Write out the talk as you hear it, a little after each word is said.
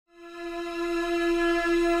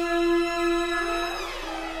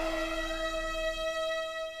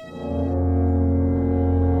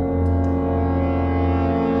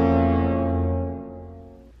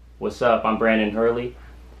what's up? I'm Brandon Hurley.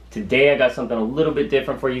 Today I got something a little bit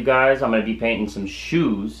different for you guys. I'm going to be painting some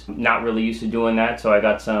shoes. Not really used to doing that, so I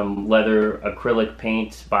got some leather acrylic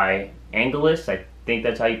paints by Angelus. I think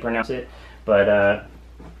that's how you pronounce it. But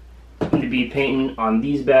I'm going to be painting on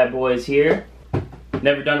these bad boys here.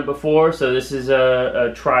 Never done it before, so this is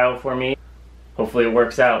a trial for me. Hopefully it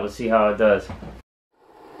works out. Let's see how it does.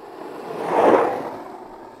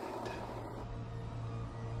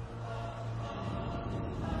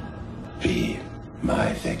 Be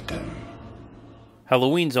my victim.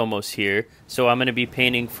 Halloween's almost here, so I'm going to be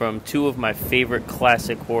painting from two of my favorite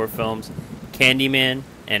classic horror films, Candyman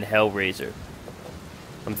and Hellraiser.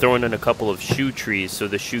 I'm throwing in a couple of shoe trees so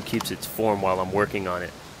the shoe keeps its form while I'm working on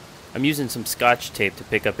it. I'm using some scotch tape to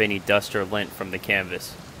pick up any dust or lint from the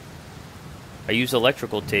canvas. I use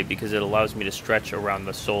electrical tape because it allows me to stretch around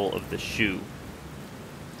the sole of the shoe.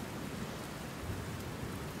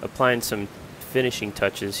 Applying some finishing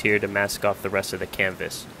touches here to mask off the rest of the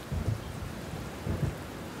canvas.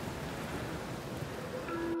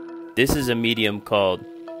 This is a medium called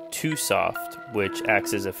Too Soft, which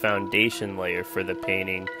acts as a foundation layer for the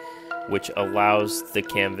painting, which allows the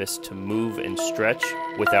canvas to move and stretch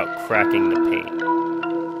without cracking the paint.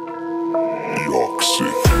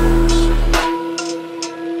 Ihaksi.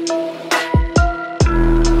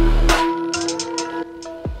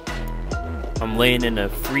 I'm laying in a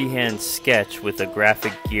freehand sketch with a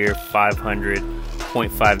Graphic Gear 500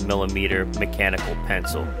 0.5mm mechanical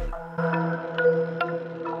pencil.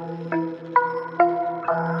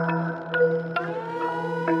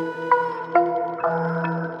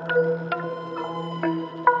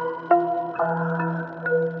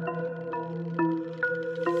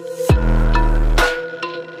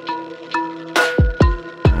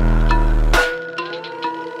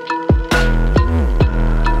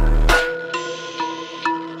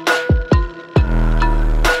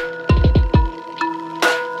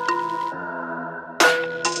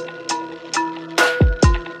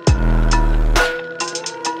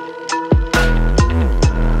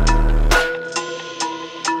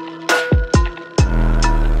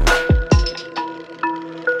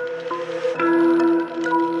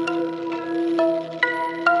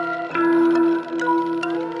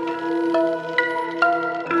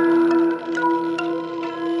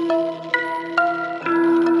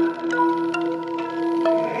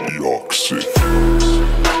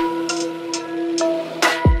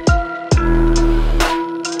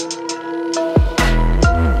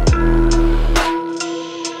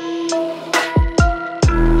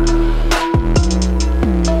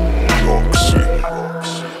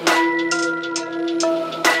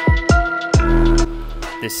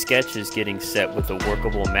 This sketch is getting set with a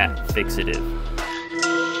workable matte fixative.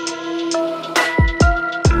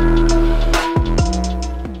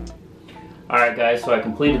 Alright guys, so I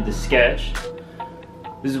completed the sketch.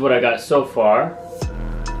 This is what I got so far.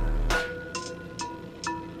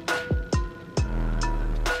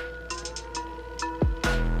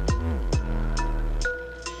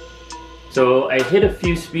 So I hit a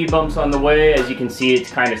few speed bumps on the way. As you can see,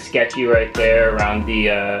 it's kind of sketchy right there around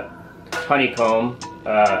the honeycomb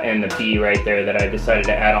and the bee right there that I decided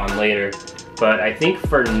to add on later. But I think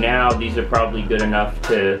for now, these are probably good enough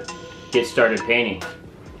to get started painting.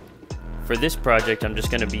 For this project, I'm just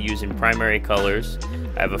going to be using primary colors.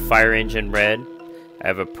 I have a fire engine red, I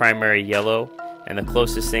have a primary yellow, and the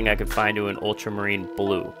closest thing I could find to an ultramarine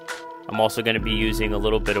blue. I'm also going to be using a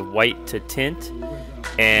little bit of white to tint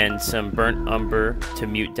and some burnt umber to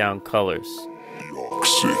mute down colors.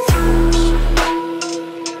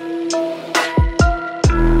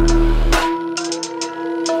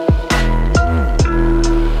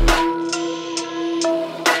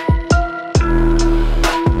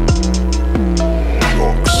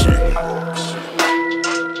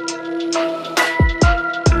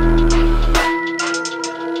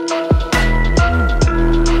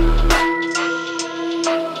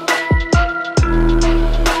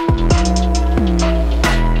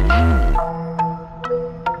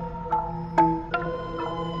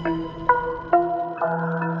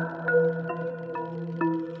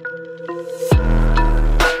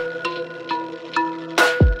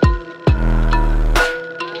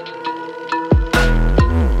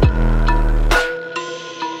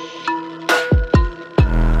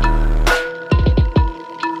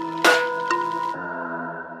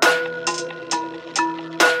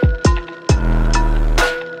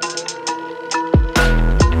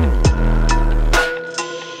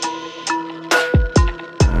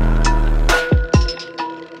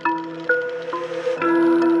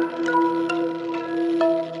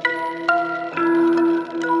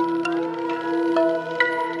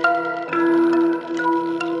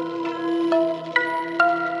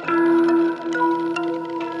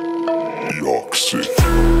 Ihaksi.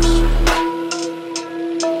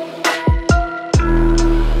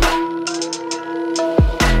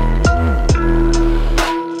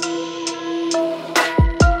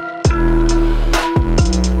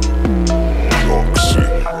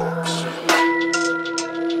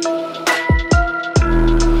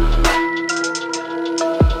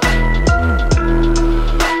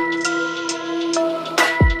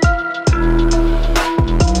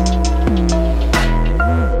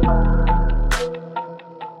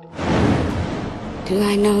 Do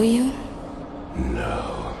I know you?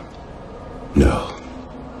 No. No.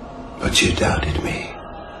 But you doubted me.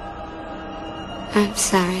 I'm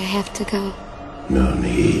sorry, I have to go. No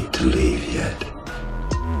need to leave yet.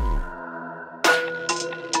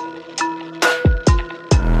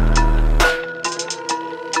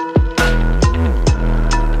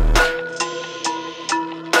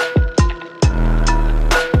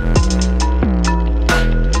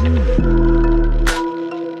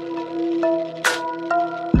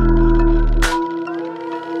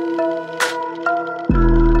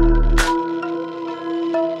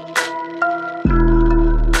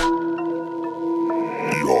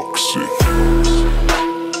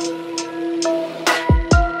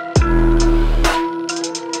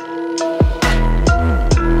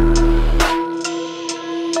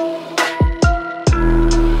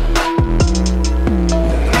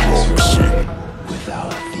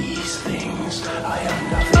 Without these things, I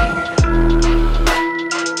am nothing.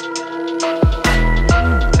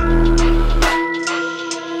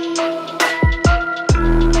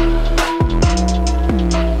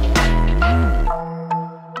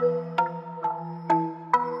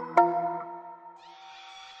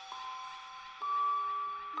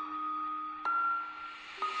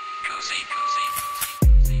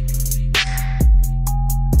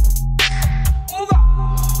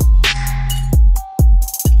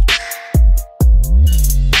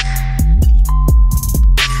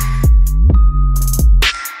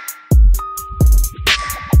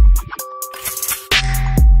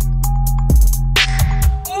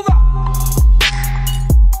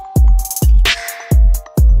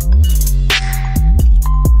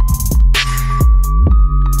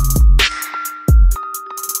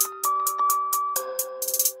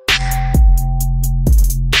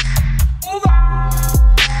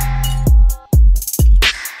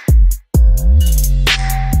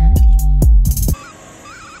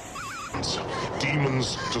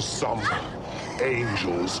 Demons to some,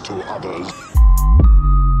 angels to others.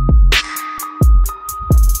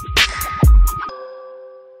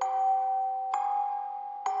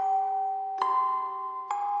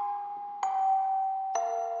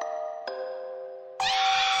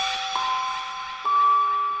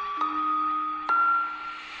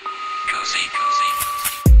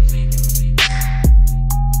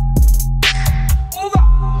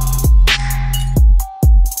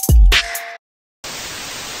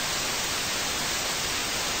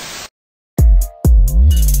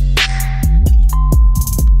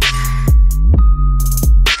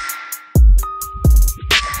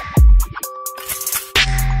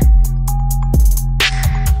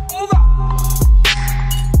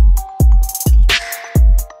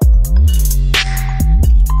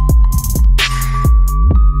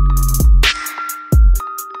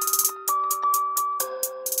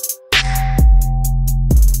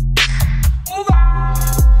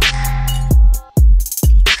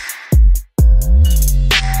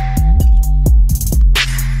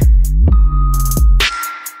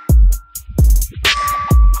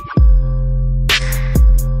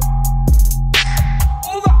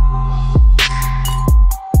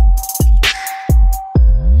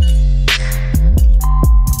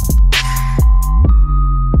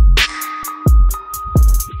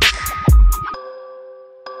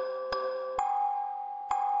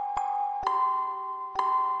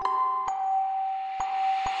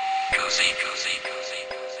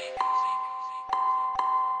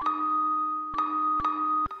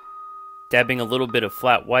 Dabbing a little bit of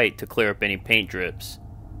flat white to clear up any paint drips.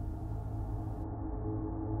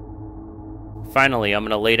 Finally, I'm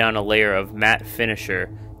going to lay down a layer of matte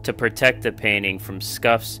finisher to protect the painting from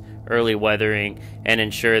scuffs, early weathering, and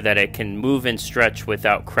ensure that it can move and stretch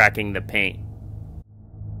without cracking the paint.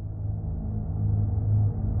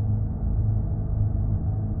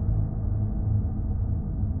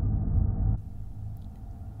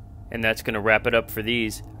 And that's going to wrap it up for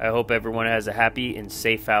these. I hope everyone has a happy and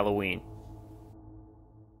safe Halloween.